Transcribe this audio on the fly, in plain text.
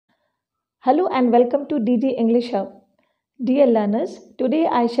Hello and welcome to DD English Hub. Dear learners, today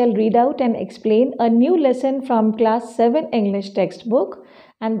I shall read out and explain a new lesson from Class 7 English textbook,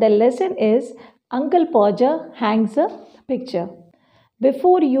 and the lesson is Uncle Podger hangs a picture.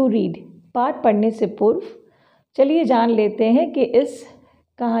 Before you read, पाठ पढ़ने से पूर्व चलिए जान लेते हैं कि इस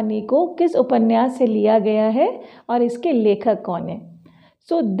कहानी को किस उपन्यास से लिया गया है और इसके लेखक कौन हैं.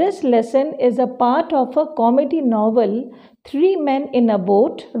 So this lesson is a part of a comedy novel Three Men in a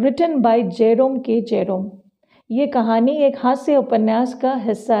Boat written by Jerome K. Jerome. ये कहानी एक हास्य उपन्यास का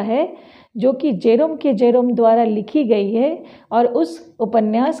हिस्सा है जो कि जेरोम के जेरोम द्वारा लिखी गई है और उस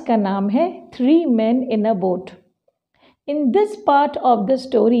उपन्यास का नाम है three man in a boat. In this part of the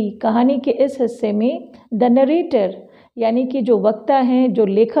story, कहानी के इस हिस्से में द नरेटर यानी कि जो वक्ता हैं, जो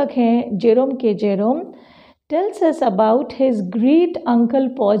लेखक हैं जेरोम के Jerome, tells us about his great uncle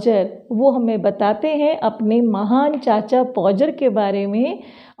Podger. वो हमें बताते हैं अपने महान चाचा पॉजर के बारे में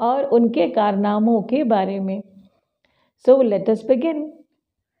और उनके कारनामों के बारे में. So let us begin.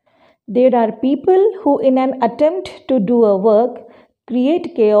 There are people who in an attempt to do a work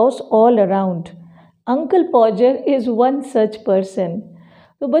create chaos all around. Uncle Podger is one such person.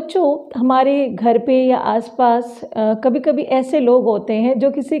 तो बच्चों, हमारे घर पे या आसपास कभी कभी ऐसे लोग होते हैं जो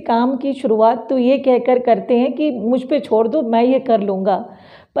किसी काम की शुरुआत तो ये कहकर करते हैं कि मुझ पे छोड़ दो, मैं ये कर लूँगा,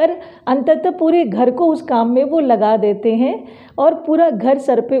 पर अंततः पूरे घर को उस काम में वो लगा देते हैं और पूरा घर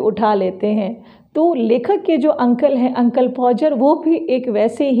सर पे उठा लेते हैं. तो लेखक के जो अंकल हैं, अंकल पॉजर, वो भी एक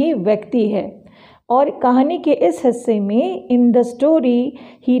वैसे ही व्यक्ति है. और कहानी के इस हिस्से में in the story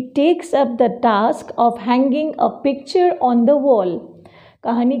he takes up the task of hanging a picture on the wall.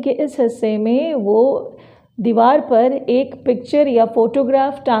 कहानी के इस हिस्से में वो दीवार पर एक पिक्चर या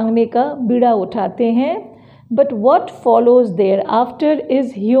फोटोग्राफ टांगने का बीड़ा उठाते हैं. But what follows there after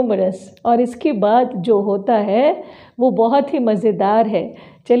is humerus. और इसके बाद जो होता है वो बहुत ही मज़ेदार है.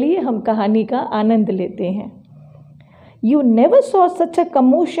 चलिए हम कहानी का आनंद लेते हैं. You never saw such a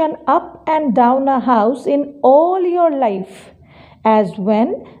commotion up and down a house in all your life as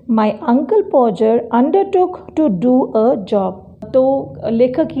when my Uncle Podger undertook to do a job. तो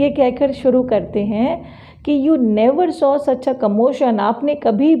लेखक ये कहकर शुरू करते हैं कि you never saw such a commotion. आपने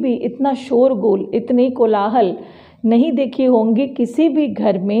कभी भी इतना शोरगुल, इतनी कोलाहल नहीं देखी होंगी किसी भी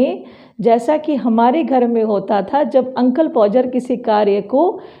घर में जैसा कि हमारे घर में होता था जब अंकल पॉजर किसी कार्य को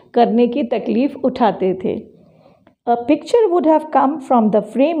करने की तकलीफ़ उठाते थे. A picture would have come from the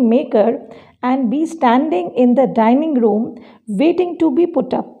frame maker and be standing in the dining room waiting to be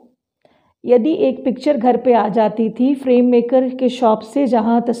put up. यदि एक पिक्चर घर पे आ जाती थी फ्रेम मेकर के शॉप से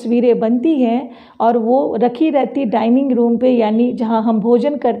जहाँ तस्वीरें बनती हैं और वो रखी रहती डाइनिंग रूम पे यानी जहाँ हम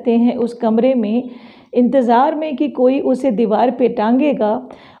भोजन करते हैं उस कमरे में, इंतज़ार में कि कोई उसे दीवार पे टांगेगा.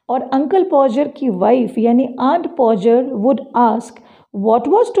 और अंकल पॉजर की वाइफ यानी aunt पॉजर would ask what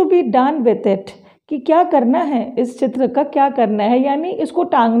was to be done with it, कि क्या करना है, इस चित्र का क्या करना है, यानी इसको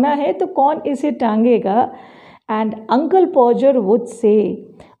टांगना है तो कौन इसे टांगेगा. एंड अंकल पॉजर वुड से,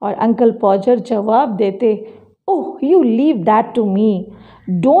 और अंकल पॉजर जवाब देते, oh you leave that to me,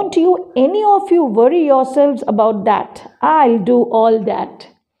 don't you any of you worry yourselves about that, I will do all that.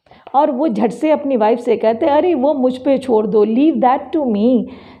 और वो झट से अपनी वाइफ से कहते, अरे वो मुझ पे छोड़ दो, leave that to me,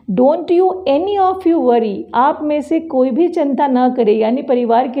 don't you any of you worry, आप में से कोई भी चिंता ना करे. यानी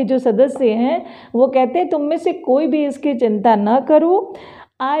परिवार के जो सदस्य हैं वो कहते हैं तुम में से कोई भी इसकी चिंता ना करो,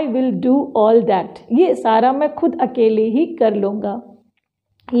 I will do all that, ये सारा मैं खुद अकेले ही कर लूँगा.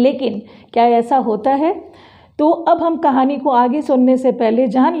 लेकिन क्या ऐसा होता है? तो अब हम कहानी को आगे सुनने से पहले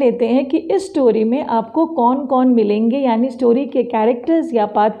जान लेते हैं कि इस स्टोरी में आपको कौन कौन मिलेंगे, यानी स्टोरी के कैरेक्टर्स या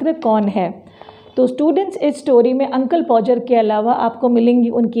पात्र कौन है. तो स्टूडेंट्स, इस स्टोरी में अंकल पॉजर के अलावा आपको मिलेंगी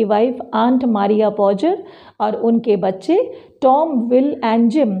उनकी वाइफ आंट मारिया पॉजर और उनके बच्चे टॉम, विल एंड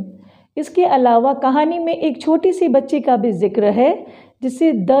जिम. इसके अलावा कहानी में एक छोटी सी बच्ची का भी जिक्र है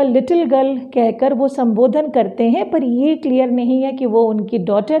जिसे द लिटिल गर्ल कहकर वो संबोधन करते हैं, पर ये क्लियर नहीं है कि वो उनकी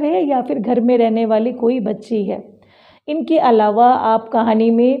डॉटर है या फिर घर में रहने वाली कोई बच्ची है. इनके अलावा आप कहानी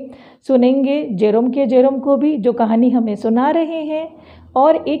में सुनेंगे जेरोम के जेरोम को भी, जो कहानी हमें सुना रहे हैं,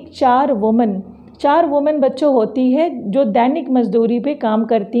 और एक चार वुमन बच्चों होती है जो दैनिक मजदूरी पे काम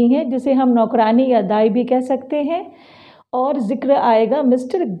करती हैं, जिसे हम नौकरानी या दाई भी कह सकते हैं. और जिक्र आएगा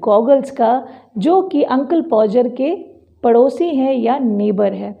मिस्टर गॉगल्स का, जो कि अंकल पॉजर के पड़ोसी हैं या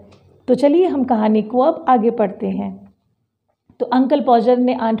नेबर है. तो चलिए हम कहानी को अब आगे पढ़ते हैं. तो अंकल पॉजर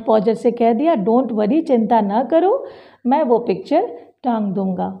ने आंट पॉजर से कह दिया, डोंट वरी, चिंता ना करो, मैं वो पिक्चर टांग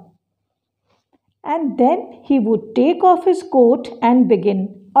दूंगा. And then he would take off his coat and begin,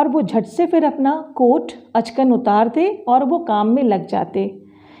 और वो झट से फिर अपना कोट अचकन उतारते और वो काम में लग जाते.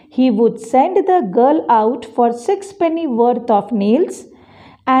 He would send the girl out for 6 penny worth of nails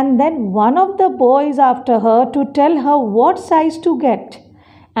and then one of the boys after her to tell her what size to get,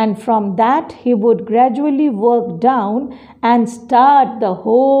 and from that he would gradually work down and start the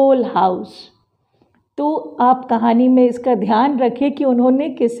whole house. तो आप कहानी में इसका ध्यान रखें कि उन्होंने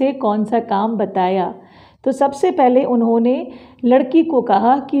किसे कौन सा काम बताया। तो सबसे पहले उन्होंने लड़की को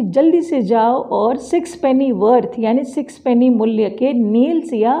कहा कि जल्दी से जाओ और 6 पेनी वर्थ यानी 6 पेनी मूल्य के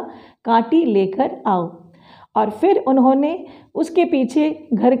नील्स या कांटी लेकर आओ। और फिर उन्होंने उसके पीछे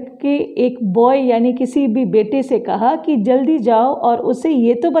घर के एक बॉय यानी किसी भी बेटे से कहा कि जल्दी जाओ और उसे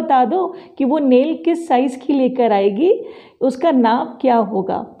ये तो बता दो कि वो नेल किस साइज़ की लेकर आएगी, उसका नाप क्या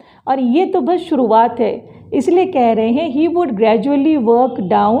होगा। और ये तो बस शुरुआत है, इसलिए कह रहे हैं he would gradually work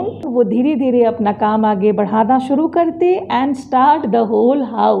down, वो धीरे धीरे अपना काम आगे बढ़ाना शुरू करते and start the whole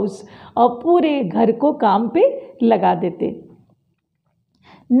house, और पूरे घर को काम पे लगा देते।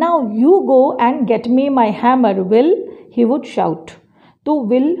 Now you go and get me my hammer will, he would shout. तो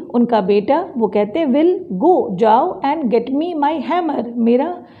विल उनका बेटा, वो कहते हैं विल गो जाओ and get me my hammer,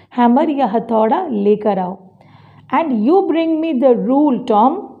 मेरा हैमर या हथौड़ा लेकर आओ। And you bring me the rule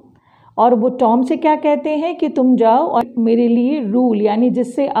Tom, और वो टॉम से क्या कहते हैं कि तुम जाओ और मेरे लिए रूल यानी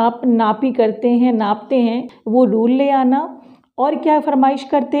जिससे आप नापी करते हैं, नापते हैं, वो रूल ले आना। और क्या फरमाइश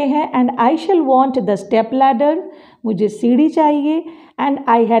करते हैं, and I shell want the step ladder, मुझे सीढ़ी चाहिए, and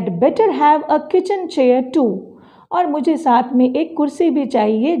I had better have a kitchen chair to, और मुझे साथ में एक कुर्सी भी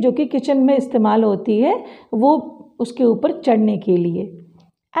चाहिए जो कि किचन में इस्तेमाल होती है, वो उसके ऊपर चढ़ने के लिए।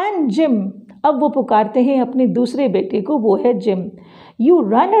 एंड जिम, अब वो पुकारते हैं अपने दूसरे बेटे को, वो है gym. You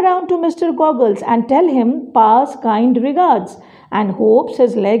run around to Mr. Goggles and tell him pass kind regards and hopes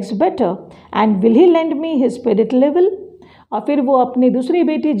his legs better, and will he lend me his spirit level? और फिर वो अपने दूसरी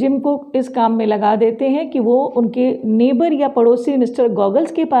बेटी जिम को इस काम में लगा देते हैं कि वो उनके नेबर या पड़ोसी मिस्टर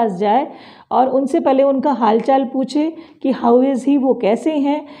गॉगल्स के पास जाए और उनसे पहले उनका हालचाल पूछे कि हाउ इज़ ही, वो कैसे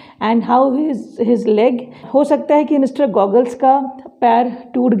हैं, and how is his leg. हो सकता है कि मिस्टर गॉगल्स का पैर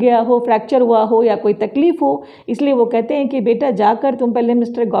टूट गया हो, फ्रैक्चर हुआ हो या कोई तकलीफ़ हो, इसलिए वो कहते हैं कि बेटा जाकर तुम पहले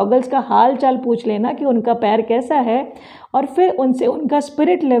मिस्टर गॉगल्स का हाल चाल पूछ लेना कि उनका पैर कैसा है, और फिर उनसे उनका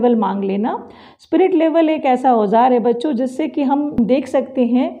स्पिरिट लेवल मांग लेना। स्पिरिट लेवल एक ऐसा औजार है बच्चों जिससे कि हम देख सकते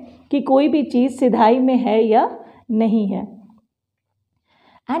हैं कि कोई भी चीज़ सिधाई में है या नहीं है।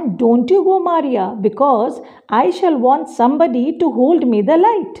 And don't you go Maria because I shell want somebody to hold me the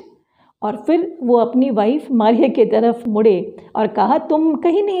light. और फिर वो अपनी वाइफ मारिया की तरफ मुड़े और कहा तुम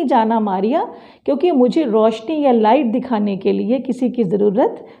कहीं नहीं जाना मारिया, क्योंकि मुझे रोशनी या लाइट दिखाने के लिए किसी की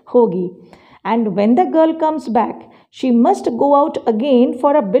ज़रूरत होगी। And when the girl comes back she must go out again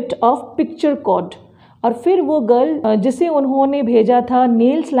for a bit of picture cord. और फिर वो गर्ल जिसे उन्होंने भेजा था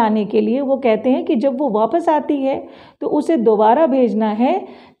नेल्स लाने के लिए, वो कहते हैं कि जब वो वापस आती है तो उसे दोबारा भेजना है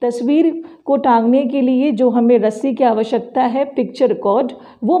तस्वीर को टांगने के लिए, जो हमें रस्सी की आवश्यकता है, पिक्चर कॉर्ड,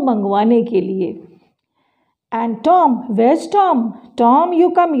 वो मंगवाने के लिए। And Tom, wears Tom, Tom you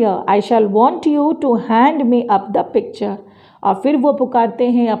come here, I shell want you to hand me up the picture. और फिर वो पुकारते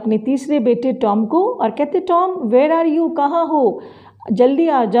हैं अपने तीसरे बेटे टॉम को और कहते टॉम वेयर आर यू, कहाँ हो, जल्दी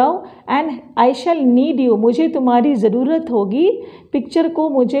आ जाओ, and I shell need you, मुझे तुम्हारी ज़रूरत होगी पिक्चर को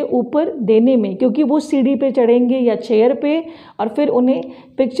मुझे ऊपर देने में, क्योंकि वो सीढ़ी पे चढ़ेंगे या चेयर पे और फिर उन्हें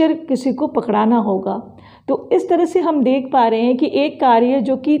पिक्चर किसी को पकड़ाना होगा। तो इस तरह से हम देख पा रहे हैं कि एक कार्य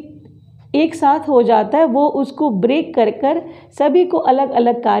जो कि एक साथ हो जाता है वो उसको ब्रेक कर कर सभी को अलग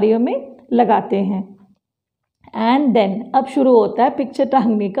अलग कार्यों में लगाते हैं। एंड देन अब शुरू होता है पिक्चर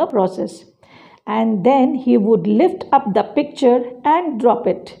टांगने का process. And then he would lift up the picture and drop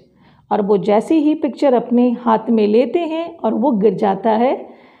it. और वो जैसे ही पिक्चर अपने हाथ में लेते हैं और वो गिर जाता है,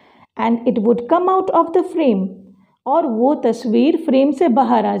 and it would come out of the frame, और वो तस्वीर फ्रेम से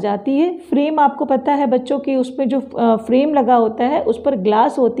बाहर आ जाती है। फ्रेम आपको पता है बच्चों कि उसमें जो फ्रेम लगा होता है उस पर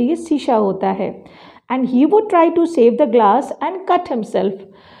ग्लास होती है, शीशा होता है। And he would try to save the glass and cut himself.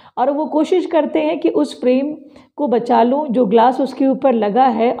 और वो कोशिश करते हैं कि उस फ्रेम को बचा लूँ जो ग्लास उसके ऊपर लगा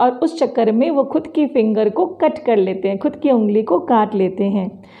है, और उस चक्कर में वो खुद की फिंगर को कट कर लेते हैं, खुद की उंगली को काट लेते हैं।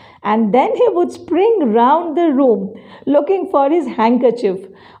 And then he would spring round the room looking for his हैंकरचिफ।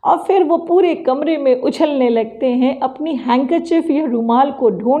 और फिर वो पूरे कमरे में उछलने लगते हैं अपनी हैंकरचिफ या रुमाल को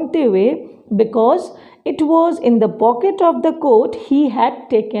ढूंढते हुए, because it was in the pocket of the coat he had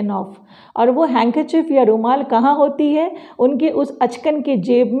taken of. और वो हैंकरचिफ या रुमाल कहाँ होती है, उनके उस अचकन के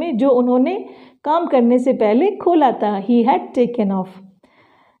जेब में जो उन्होंने काम करने से पहले खोला था। He had taken of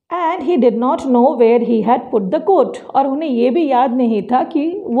and he did not know where he had put the coat. और उन्हें ये भी याद नहीं था कि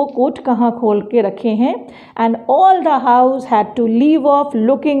वो कोट कहाँ खोल के रखे हैं। And all the house had to leave of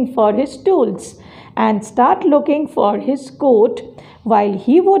looking for his tools and start looking for his coat while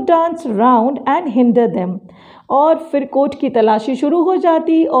he would dance round and hinder them। और फिर कोट की तलाशी शुरू हो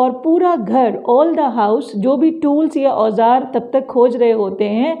जाती और पूरा घर, ऑल द हाउस, जो भी टूल्स या औजार तब तक खोज रहे होते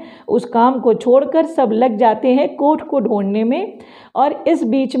हैं उस काम को छोड़कर सब लग जाते हैं कोट को ढूंढने में। और इस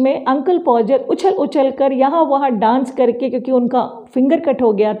बीच में अंकल पॉजर उछल उछल कर यहाँ वहाँ डांस करके, क्योंकि उनका फिंगर कट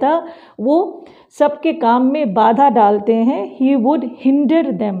हो गया था, वो सबके काम में बाधा डालते हैं। He would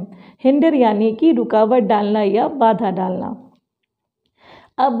hinder them. Hinder यानी कि रुकावट डालना या बाधा डालना।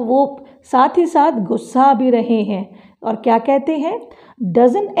 अब वो साथ ही साथ गुस्सा भी रहे हैं और क्या कहते हैं,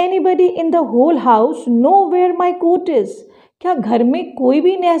 doesn't anybody in the whole house know where my coat is. क्या घर में कोई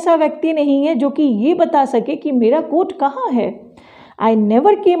भी ऐसा व्यक्ति नहीं है जो कि ये बता सके कि मेरा कोट कहाँ है। I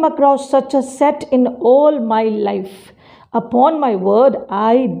never came across such a set in all my life, upon my word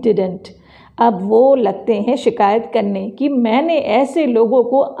I didn't. अब वो लगते हैं शिकायत करने कि मैंने ऐसे लोगों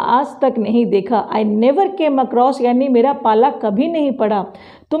को आज तक नहीं देखा। आई नेवर केम अक्रॉस यानी मेरा पाला कभी नहीं पड़ा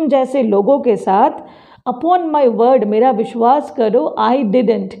तुम जैसे लोगों के साथ। अपॉन माई वर्ड मेरा विश्वास करो, आई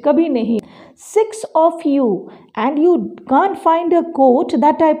डिडंट कभी नहीं। 6 of you and you can't find a coat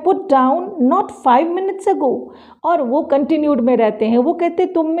that I put down not 5 minutes ago। और वो कंटिन्यूड में रहते हैं, वो कहते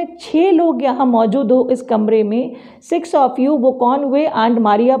तुम में 6 लोग यहाँ मौजूद हो इस कमरे में। 6 of you वो कौन हुए, aunt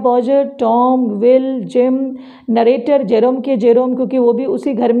Maria पॉजर, Tom, will, gym, narrator Jerome के जेरोम, क्योंकि वो भी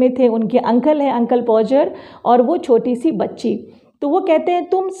उसी घर में थे, उनके अंकल हैं अंकल पॉजर, और वो छोटी सी बच्ची। तो वो कहते हैं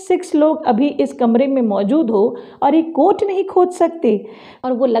तुम 6 लोग अभी इस कमरे में मौजूद हो और एक कोट नहीं खोज सकते।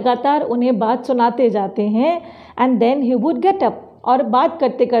 और वो लगातार उन्हें बात सुनाते जाते हैं। And then he would get up, और बात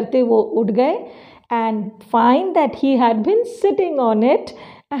करते करते वो उठ गए and find that he had been sitting on it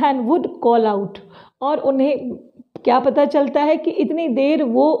and would call out. और उन्हें क्या पता चलता है कि इतनी देर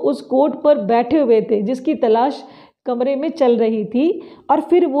वो उस कोट पर बैठे हुए थे जिसकी तलाश कमरे में चल रही थी। और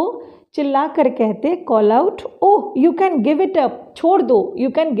फिर वो चिल्ला कर कहते, call out, oh you can give it up, छोड़ दो, you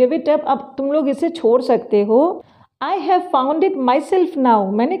can give it up, अब तुम लोग इसे छोड़ सकते हो। I have found it my self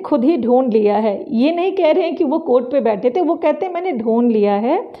now, मैंने खुद ही ढूंढ लिया है। ये नहीं कह रहे हैं कि वो कोर्ट पे बैठे थे, वो कहते हैं मैंने ढूंढ लिया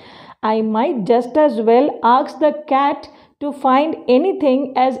है। I might just as well ask the cat to find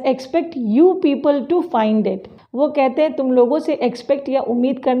anything as expect you people to find it. वो कहते हैं तुम लोगों से एक्सपेक्ट या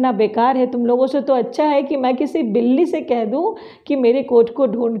उम्मीद करना बेकार है, तुम लोगों से तो अच्छा है कि मैं किसी बिल्ली से कह दूं कि मेरे कोट को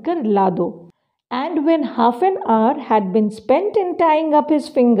ढूंढ कर ला दो। And when half an hour had been spent in tying up his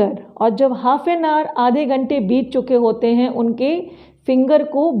finger, और जब हाफ एन आवर आधे घंटे बीत चुके होते हैं उनके फिंगर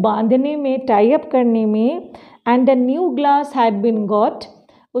को बांधने में, टाई अप करने में, and a new glass had been got,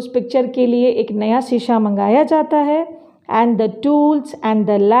 उस पिक्चर के लिए एक नया शीशा मंगाया जाता है। And the tools and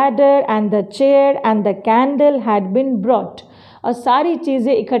the ladder and the chair and the candle had been brought, और सारी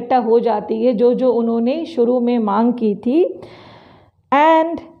चीज़ें इकट्ठा हो जाती है जो जो उन्होंने शुरू में मांग की थी।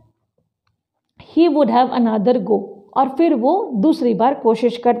 And he would have another go, और फिर वो दूसरी बार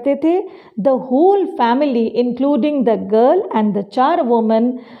कोशिश करते थे। The whole family including the girl and the 4 women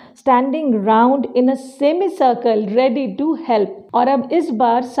standing round in a semicircle ready to help, और अब इस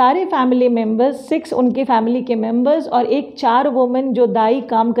बार सारे फैमिली मेम्बर्स, 6 उनके फैमिली के मेम्बर्स और एक 4 वुमेन जो दाई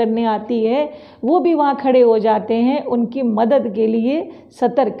काम करने आती है, वो भी वहाँ खड़े हो जाते हैं उनकी मदद के लिए,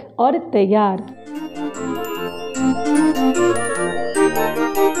 सतर्क और तैयार।